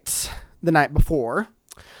 night the night before.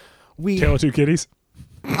 Tale of Two Kitties?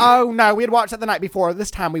 Oh, no, we had watched it the night before.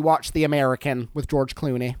 This time we watched The American with George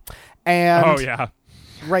Clooney. And Oh, yeah.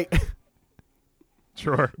 Right.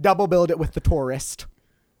 Sure. Double billed it with The Tourist.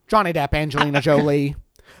 Johnny Depp, Angelina Jolie.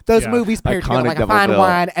 Those movies paired together Iconic like a double fine bill.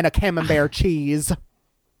 wine and a camembert cheese.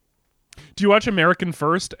 Do you watch American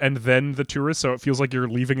first and then The Tourist so it feels like you're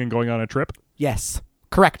leaving and going on a trip? Yes.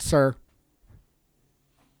 Correct, sir.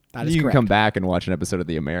 That is You can correct. come back and watch an episode of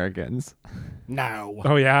The Americans. No.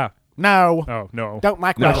 Oh, yeah. No. Oh, no. Don't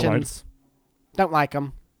like Never Russians. Don't like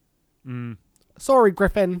them. Mm. Sorry,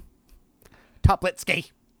 Griffin.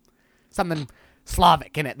 Toplitsky. Something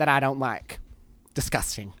Slavic in it that I don't like.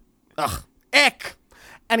 Disgusting. Ugh. Ick.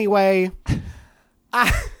 Anyway,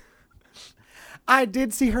 I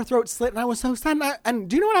did see her throat slit, and I was so sad. And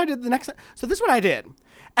do you know what I did the next time? So this is what I did.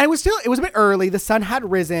 And it was a bit early. The sun had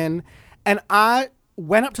risen, and I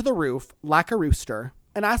went up to the roof like a rooster,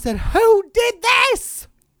 and I said, "Who did this?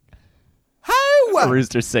 Who?"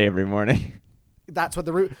 Roosters say every morning. That's what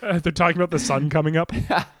the roof. They're talking about the sun coming up.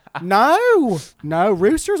 No.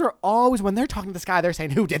 Roosters are always, when they're talking to the sky, they're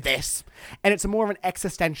saying, "Who did this?" And it's more of an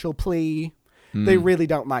existential plea. They really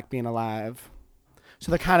don't like being alive. So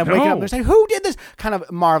they're kind of waking up and they're saying, "Who did this?" Kind of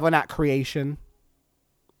marveling at creation.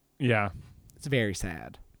 Yeah. It's very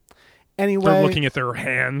sad. Anyway. They're looking at their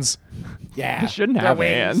hands. Yeah. I shouldn't their have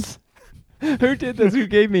wings. hands. Who did this? Who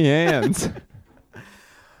gave me hands?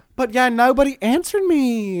 But yeah, nobody answered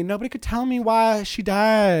me. Nobody could tell me why she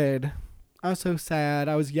died. I was so sad.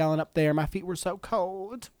 I was yelling up there. My feet were so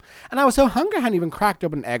cold. And I was so hungry I hadn't even cracked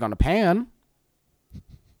open an egg on a pan.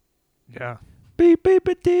 Yeah. We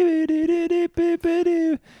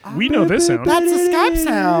We know this sound. That's a Skype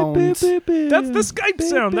sound. That's the Skype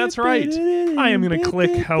sound. That's right. I am going to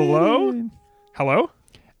click hello. Hello?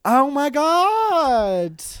 Oh my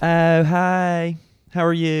God. Oh, hi. How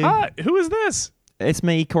are you? Hi. Who is this? It's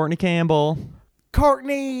me, Courtney Campbell.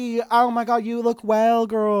 Courtney. Oh my God. You look well,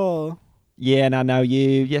 girl. Yeah, and I know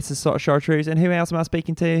you. Yes, it's sort of chartreuse. And who else am I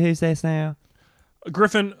speaking to? Who's this now?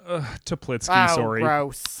 Griffin Toplitsky, Oh, sorry.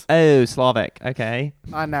 gross. Oh, Slavic. Okay.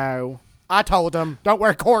 I know. I told him. Don't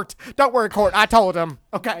worry, Court. Don't worry, Court. I told him.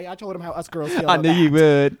 Okay, I told him how us girls feel I about knew you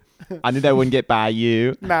that. would. I knew that wouldn't get by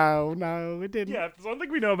you. No, it didn't. Yeah, if there's one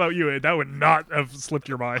thing we know about you, that would not have slipped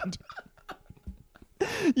your mind.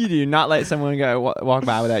 You do not let someone go walk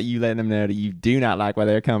by without you letting them know that you do not like where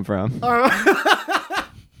they come from.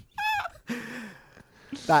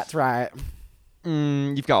 That's right.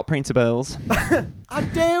 You've got principles. I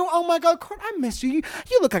do. Oh my God, Court, I miss you.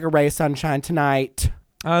 You look like a ray of sunshine tonight.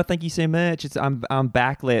 Oh, thank you so much. I'm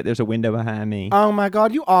backlit. There's a window behind me. Oh my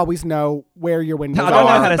God, you always know where your windows I don't know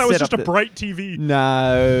are. how to that was set just up a the- bright TV.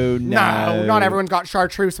 No. No, not everyone's got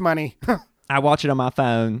chartreuse money. I watch it on my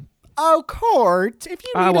phone. Oh, Court, if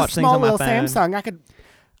you I need a watch things small on my little phone. Samsung,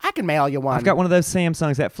 I can mail you one. I've got one of those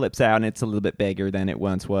Samsungs that flips out and it's a little bit bigger than it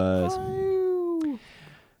once was. Oh.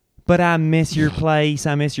 But I miss your place.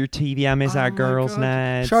 I miss your TV. I miss Oh our my girls' God.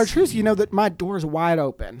 nights. Chartreuse, you know that my door is wide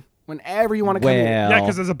open whenever you want to come in. Well, Yeah,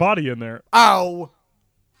 because there's a body in there. Oh,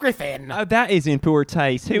 Griffin. oh, that is in poor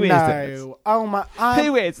taste. Who is this? No. Oh my.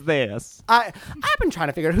 Who is this? I've been trying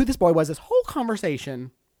to figure out who this boy was this whole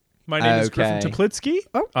conversation. My name is Griffin Okay. Toplitsky.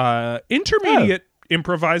 Oh. Intermediate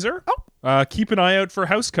improviser. Oh. Keep an eye out for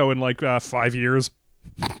Houseco in like 5 years.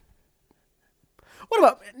 What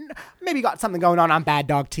about maybe you got something going on Bad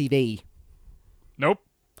Dog TV? Nope.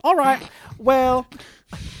 All right. Well,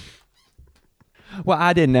 Well,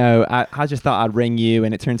 I didn't know. I just thought I'd ring you,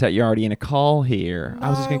 and it turns out you're already in a call here. I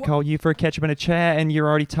was just going to No. call you for a catch-up and a chat, and you're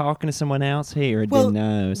already talking to someone else here. I didn't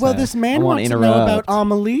know. well, so this I man wanna wants to know about interrupt.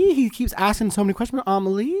 Amelie. He keeps asking so many questions about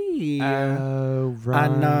Amelie. Oh,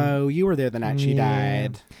 right. I know. You were there the night she Yeah.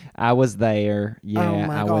 died. I was there. Yeah, Oh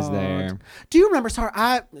my I was God. there. Do you remember?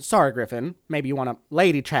 Sorry, Griffin. Maybe you want to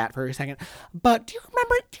lady chat for a second. But do you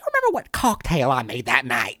remember what cocktail I made that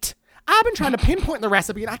night? I've been trying to pinpoint the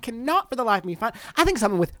recipe, and I cannot for the life of me find. I think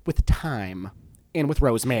something with thyme and with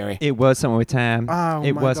rosemary. It was something with time. Oh,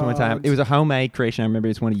 it my was something with time. God. It was a homemade creation. I remember it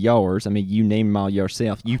was one of yours. I mean, you named them all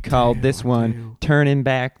yourself. You called this one Turning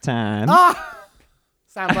Back Time.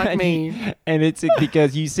 Sounds like me. And it's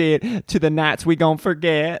because you said to the nights we gonna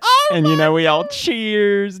forget. Oh and you know we all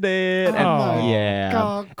cheers it. And, my yeah.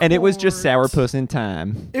 God, and it was just Court. sourpuss in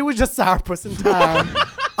time. It was just sourpuss in time.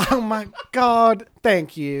 Oh my God!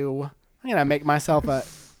 Thank you. I'm gonna make myself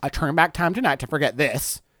I turn back time tonight to forget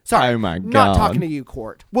this. Sorry. Oh my God. Not talking to you,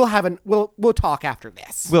 Court. We'll talk after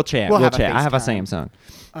this. We'll chat. We'll have I have a FaceTime. Samsung.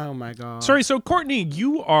 Oh my God. Sorry, so Courtney,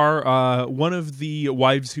 you are one of the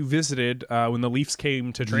wives who visited when the Leafs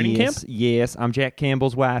came to training camp? Yes, I'm Jack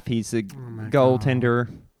Campbell's wife. He's a goaltender.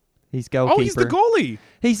 He's goalkeeper. Oh, he's the goalie.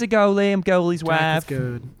 He's the goalie. I'm goalie's Jack wife. is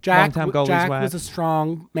good. Jack goalie's wife. was a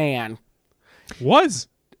strong man. Was.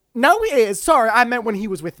 No, he is. Sorry, I meant when he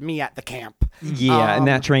was with me at the camp. Yeah, in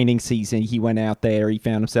that training season, he went out there. He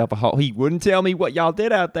found himself a hole. He wouldn't tell me what y'all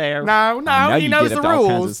did out there. No, I know he you knows did the all kinds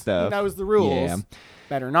of rules. He stuff. knows the rules. Yeah.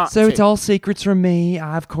 Better not. So to. it's all secrets from me.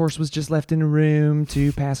 I, of course, was just left in a room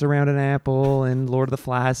to pass around an apple and Lord of the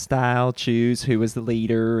Flies style choose who was the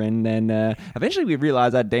leader. And then eventually we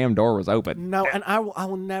realized that damn door was open. No, and I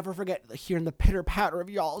will never forget hearing the pitter patter of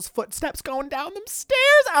y'all's footsteps going down them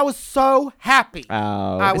stairs. I was so happy.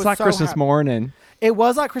 Oh, I it's was like so Christmas happy. morning. It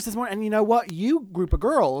was like Christmas morning, and you know what? You group of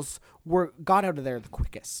girls got out of there the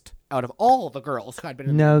quickest out of all the girls who had been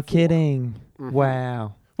in there No before. kidding. Mm-hmm.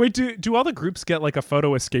 Wow. Wait, do all the groups get like a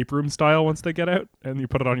photo escape room style once they get out and you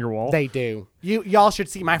put it on your wall? They do. Y'all should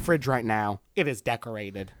see my fridge right now. It is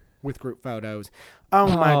decorated with group photos. Oh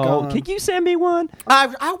my God! Can you send me one? I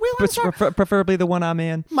will. I'm sorry. Preferably the one I'm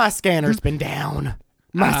in. My scanner's been down.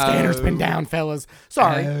 My scanner's been down, fellas.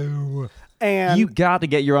 Sorry. And You got to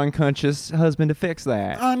get your unconscious husband to fix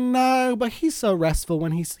that. I know, but he's so restful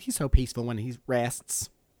when he's so peaceful when he rests.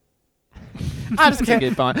 I just That's a can't.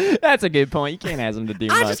 good point. That's a good point. You can't ask him to do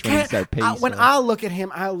I much just when he's can't. so peaceful. When I look at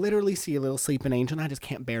him, I literally see a little sleeping angel, and I just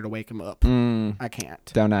can't bear to wake him up. I can't.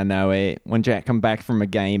 Don't I know it? When Jack come back from a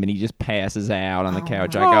game and he just passes out on the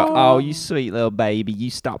couch, I go, "Oh, you sweet little baby, you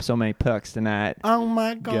stopped so many pucks tonight." Oh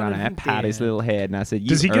my God! Get on that, pat his little head, and I said, "You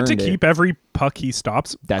Does he get to earned it." keep every puck he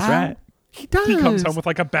stops? That's right. He does. He comes home with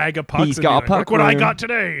like a bag of pucks. He's and got he's a puck like, look what I room. got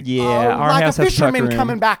today. Yeah, Oh, our like house a has puck fisherman room.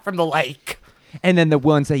 coming back from the lake. And then the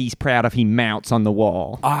ones that he's proud of, he mounts on the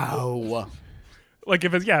wall. Oh. Like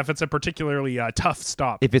if it's a particularly tough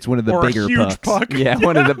stop. If it's one of the or bigger a huge pucks. puck. Yeah,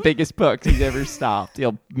 one of the biggest pucks he's ever stopped.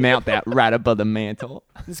 He'll mount that right above the mantle.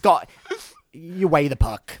 It's got, you weigh the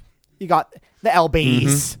puck. You got the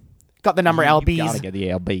LBs. Got the number LBs. You gotta get the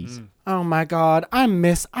LBs. Oh my God. I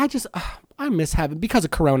miss having, because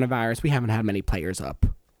of coronavirus, we haven't had many players up.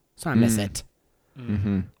 So I miss it.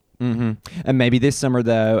 And maybe this summer,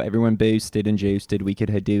 though, everyone boosted and juiced, we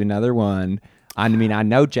could do another one. I mean, I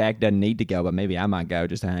know Jack doesn't need to go, but maybe I might go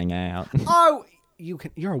just to hang out. Oh,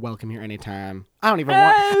 you're welcome here anytime. I don't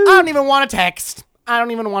even want a text. I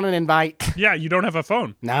don't even want an invite. Yeah, you don't have a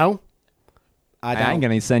phone. No. I I don't. ain't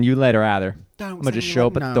gonna send you a letter either. Don't I'm gonna send just me show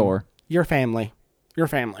one- up at no. the door. Your family.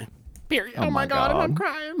 Period. Oh, my God. And I'm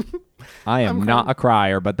crying. I am not a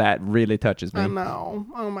crier, but that really touches me. I know.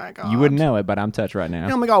 Oh my God. You wouldn't know it, but I'm touched right now.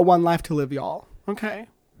 You only got one life to live, y'all. Okay?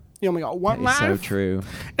 You only got one It's life. so true.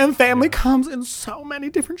 And family comes in so many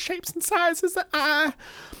different shapes and sizes that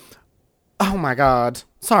oh my God.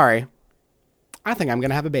 Sorry. I think I'm going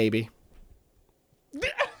to have a baby.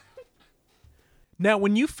 Now,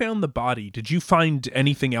 when you found the body, did you find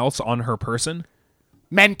anything else on her person?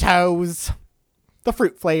 Mentos. The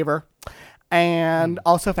fruit flavor. And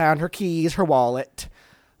also found her keys, her wallet.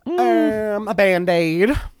 A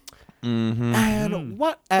Band-Aid. And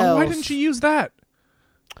what else? Oh, why didn't you use that?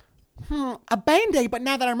 A Band-Aid, but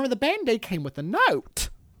now that I remember, the Band-Aid came with a note.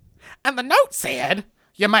 And the note said,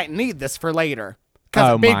 you might need this for later.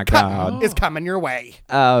 Because Oh a big my cut God. is coming your way.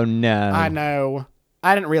 Oh, no. I know.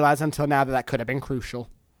 I didn't realize until now that could have been crucial.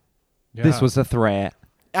 This was a threat.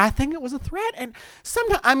 I think it was a threat. And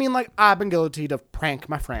sometimes, I mean, like, I've been guilty to prank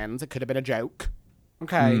my friends. It could have been a joke.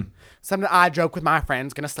 Okay? Sometimes I joke with my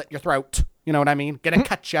friends, gonna slit your throat. You know what I mean? Gonna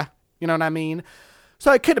cut you. You know what I mean?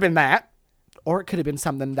 So it could have been that. Or it could have been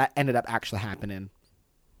something that ended up actually happening.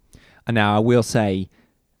 Now, I will say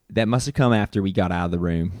that must have come after we got out of the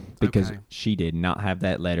room because Okay. she did not have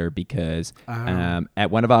that letter because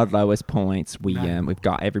at one of our lowest points, we've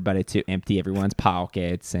got everybody to empty everyone's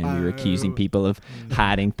pockets and we were accusing people of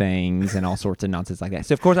hiding things and all sorts of nonsense like that.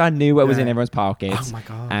 So, of course, I knew what was in everyone's pockets. Oh, my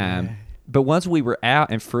God. But once we were out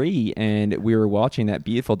and free and we were watching that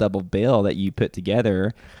beautiful double bill that you put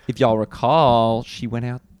together, if y'all recall, she went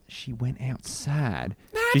outside.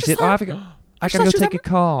 She said, thought- I gotta go take a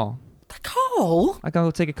call. The call? I gotta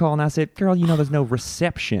go take a call. And I said, girl, you know there's no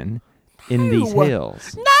reception in these No.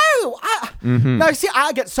 hills. No! No, see,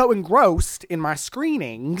 I get so engrossed in my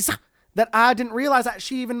screenings that I didn't realize that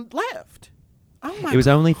she even left. Oh, my It was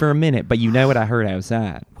only for a minute, but you know what I heard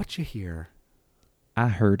outside? What you hear? I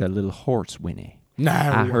heard a little horse whinny. No.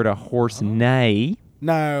 I heard a horse neigh.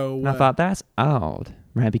 No. And I thought, that's odd.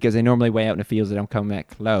 right? Because they normally way out in the fields. They don't come that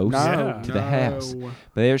close No, to the house. no.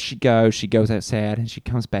 But there she goes. She goes outside, and she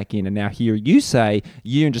comes back in. And now here you say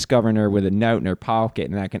you're discovering her with a note in her pocket,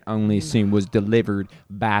 and I can only assume was delivered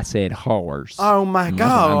by said horse. Oh, my And that's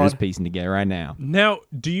what I'm God. just piecing together right now. Now,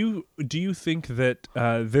 do you think that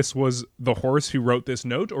this was the horse who wrote this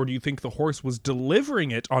note, or do you think the horse was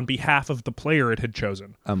delivering it on behalf of the player it had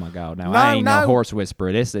chosen? Oh my God! Now No, I ain't no no. horse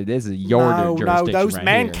whisperer. This is your jurisdiction those right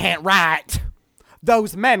men here. can't write.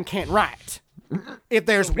 Those men can't write. If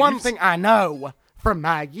there's one thing I know from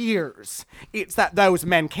my years, it's that those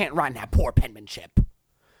men can't write. Now, poor penmanship.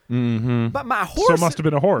 Mm-hmm. But my horse. it must have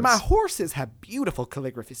been a horse. My horses have beautiful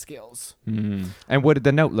calligraphy skills. Mm. And what did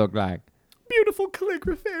the note look like? Beautiful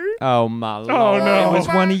calligraphy. Oh my Lord! no. It was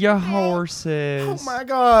Oh, one my of your God. horses. Oh my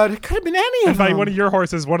God! It could have been any of And by them. one of your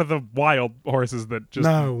horses, one of the wild horses that just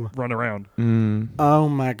No. run around. Mm. Oh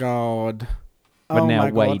my God! But Oh now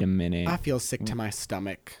my wait God. a minute. I feel sick to my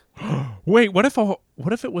stomach. Wait, what if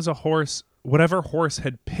it was a horse? Whatever horse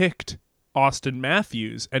had picked Austin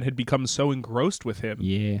Matthews and had become so engrossed with him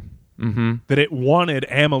Yeah. Mm-hmm. that it wanted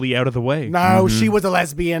Amelie out of the way. No, she was a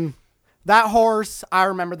lesbian. That horse, I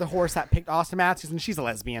remember the horse that picked Austin Matthews, and she's a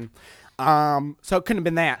lesbian. So it couldn't have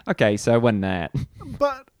been that. Okay, so it wasn't that.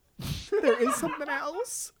 But there is something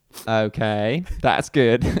else. Okay, that's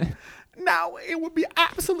good. Now, it would be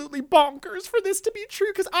absolutely bonkers for this to be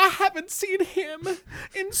true because I haven't seen him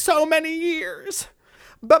in so many years.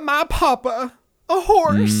 But my papa, a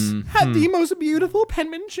horse, had the most beautiful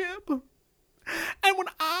penmanship. And when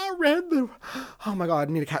I read oh my God,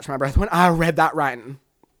 I need to catch my breath. When I read that writing,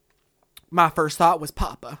 my first thought was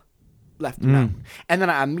Papa left a note. And then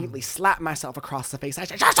I immediately slapped myself across the face. I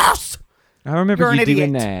said, Jesus! I remember You're an you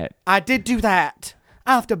doing idiot. that. I did do that.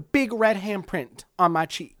 I left a big red handprint on my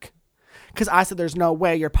cheek. Because I said, there's no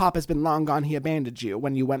way your papa's been long gone. He abandoned you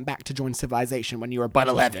when you went back to join civilization when you were but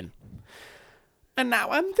 11. And now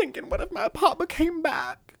I'm thinking, what if my papa came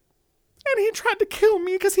back and he tried to kill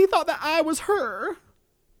me because he thought that I was her?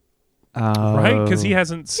 Oh. Right? Because he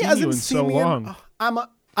hasn't He seen hasn't you in seen so me long.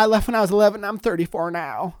 I left when I was 11. I'm 34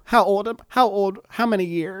 now. How old? How many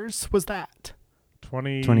years was that?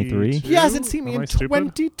 23? He hasn't seen me Am I in stupid?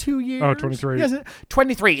 22 years. Oh, 23. He hasn't,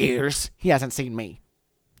 23 years. He hasn't seen me.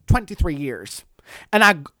 23 years. And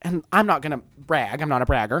I'm not going to brag. I'm not a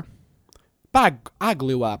bragger. But I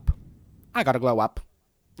glue up. I got to glow up.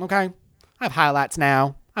 Okay? I have highlights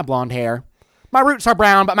now. I have blonde hair. My roots are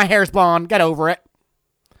brown, but my hair's blonde. Get over it.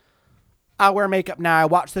 I wear makeup now. I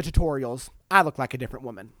watch the tutorials. I look like a different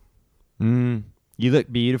woman. You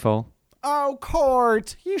look beautiful. Oh,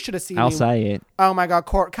 Court. You should have seen I'll me. say it. Oh, my God,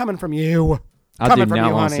 Court. Coming from you. I Coming did from not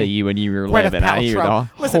you, want to honey. see you when you were Gwyneth 11. I hear the Paltrow.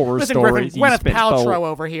 horror Listen, stories Griffin, you Gwyneth spent Paltrow both.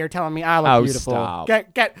 over here telling me I look Oh, beautiful. stop.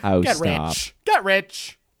 Get Oh, rich. stop. Get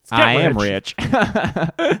rich. I am rich.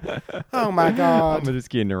 Oh my God. I'm just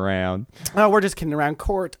kidding around. Oh, we're just kidding around.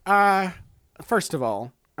 Court. First of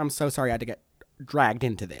all, I'm so sorry I had to get dragged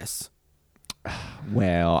into this.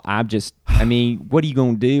 Well, I mean, what are you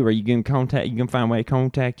going to do? Are you going to find a way to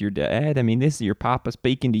contact your dad? I mean, this is your papa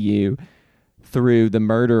speaking to you through the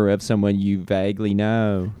murder of someone you vaguely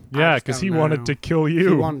know. Yeah, just because don't he wanted know. to kill He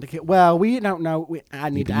you. wanted to kill. Well, we don't know. I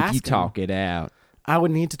need to ask You him. talk it out. I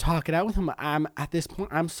would need to talk it out with him. At this point,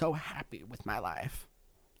 I'm so happy with my life.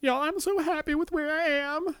 Y'all, I'm so happy with where I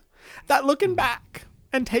am. That looking back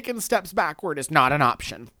and taking steps backward is not an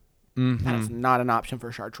option. Mm-hmm. That is not an option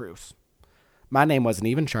for Chartreuse. My name wasn't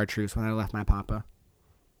even Chartreuse when I left my papa.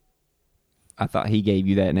 I thought he gave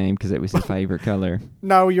you that name because it was his favorite color.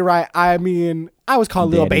 No, you're right. I mean, I was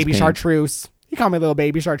called Little Daddy's Baby pink. Chartreuse. He called me Little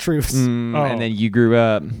Baby Chartreuse. Oh. Oh. And then you grew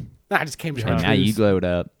up, I just came and Chartreuse. now you glowed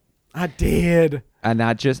up. I did. And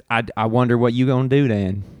I wonder what you going to do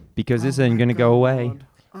then, because this ain't going to go away.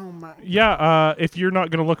 Oh my. Yeah, if you're not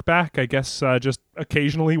going to look back, I guess just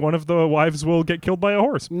occasionally one of the wives will get killed by a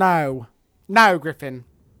horse. No, Griffin.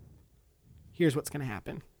 Here's what's gonna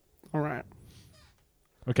happen. All right.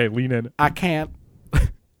 Okay, lean in. I can't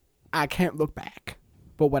look back.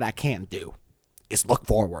 But what I can do is look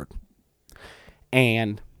forward.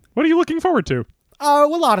 And What are you looking forward to? a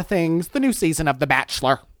lot of things. The new season of The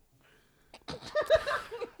Bachelor.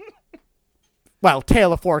 Well,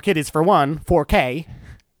 Tale of Four Kitties for one, 4K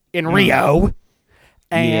in Rio.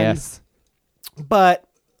 And Yes. but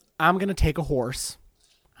I'm gonna take a horse.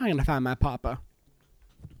 I'm gonna find my papa.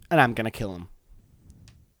 And I'm gonna kill him.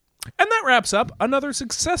 And that wraps up another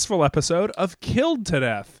successful episode of Killed to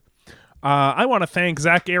Death. I want to thank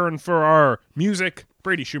Zach Aaron for our music,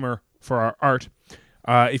 Brady Schumer for our art.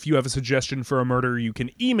 If you have a suggestion for a murder, you can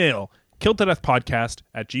email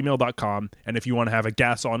killedtodeathpodcast@gmail.com. And if you want to have a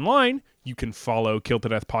gas online, you can follow Killed to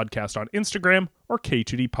Death Podcast on Instagram or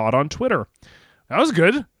K2D Pod on Twitter. That was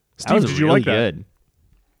good. Steve, did you like that? Good.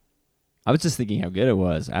 I was just thinking how good it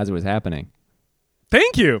was as it was happening.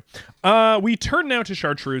 Thank you. We turn now to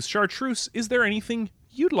Chartreuse. Chartreuse, is there anything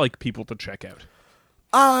you'd like people to check out?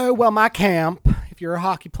 Well, my camp, if you're a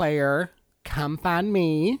hockey player, come find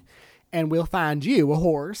me, and we'll find you a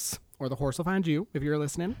horse, or the horse will find you, if you're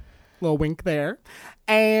listening. Little wink there.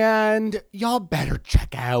 And y'all better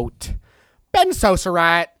check out Ben Sosa,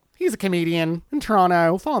 Wright. He's a comedian in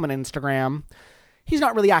Toronto. Follow him on Instagram. He's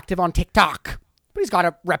not really active on TikTok, but he's got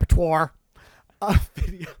a repertoire of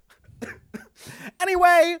video.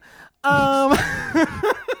 Anyway,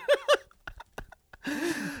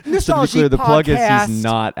 Nostalgic the plug is Podcast. he's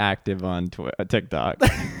not active on TikTok.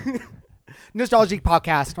 Nostalgic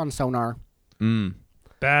Podcast on Sonar.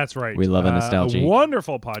 That's right. We love a nostalgia. A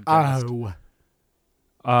wonderful podcast.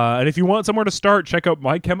 Oh. And if you want somewhere to start, check out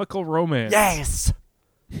My Chemical Romance. Yes.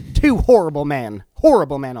 Two horrible men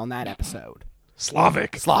on that episode.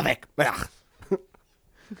 Slavic. Ugh.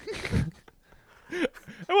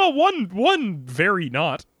 Well, one very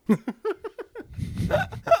not.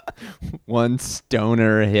 One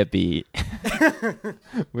stoner hippie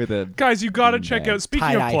with a Guys, you got to check out, speaking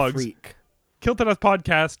of Tie-dye plugs, freak. Killed to Death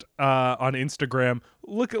Podcast on Instagram.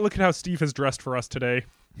 Look at how Steve has dressed for us today.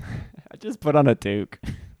 I just put on a toque.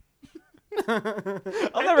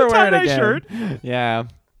 I'll never wear it tie-dye again. shirt. Yeah.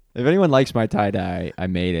 If anyone likes my tie-dye, I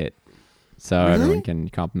made it. So everyone can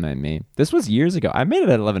compliment me. This was years ago. I made it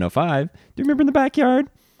at 11:05. Do you remember in the backyard?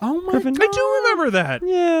 Oh my Griffin? God. I do remember that.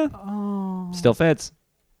 Yeah. Oh. Still fits.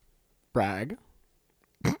 Brag.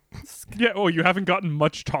 Yeah, oh, you haven't gotten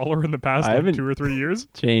much taller in the past I haven't- 2 or 3 years?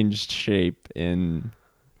 Changed shape in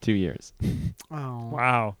 2 years. Oh.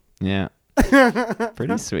 Wow. Yeah.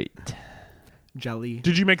 Pretty sweet. Jelly.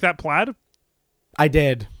 Did you make that plaid? I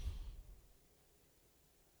did.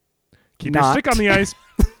 Keep your Not. stick on the ice.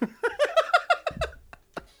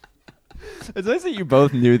 It's nice that you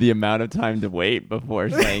both knew the amount of time to wait before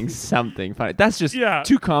saying something funny. That's just Yeah.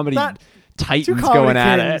 two comedy That- titans Two comedy going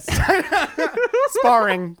at it. kings.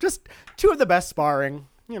 Sparring. Just two of the best sparring.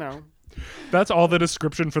 You know. That's all the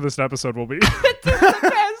description for this episode will be.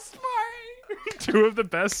 Two of the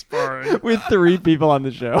best sparring. With 3 people on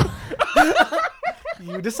the show.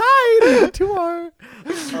 You decide. Two are.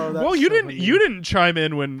 Oh, Well, you didn't chime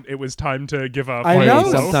in when it was time to give up. I Hey,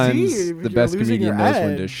 know. sometimes Steve, the you're best losing comedian your knows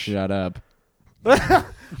when to edge. shut up.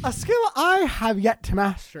 A skill I have yet to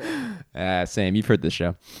master. Sam, you've heard this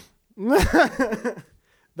show. That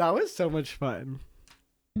was so much fun.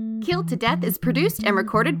 Killed to Death is produced and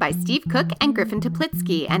recorded by Steve Cook and Griffin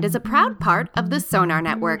Toplitsky and is a proud part of the Sonar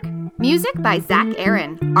Network. Music by Zach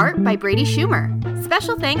Aaron. Art by Brady Schumer.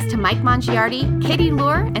 Special thanks to Mike Mongiardi, Katie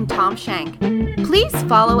Lure, and Tom Shank. Please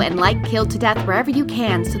follow and like Killed to Death wherever you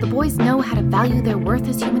can so the boys know how to value their worth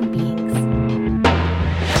as human beings.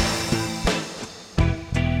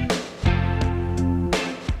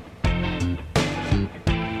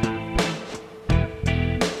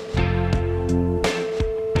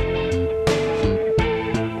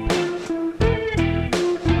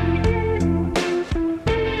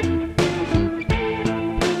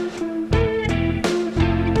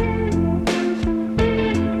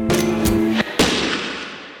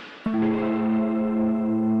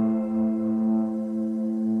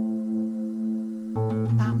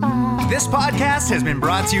 This podcast has been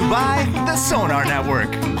brought to you by the Sonar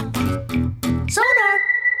Network.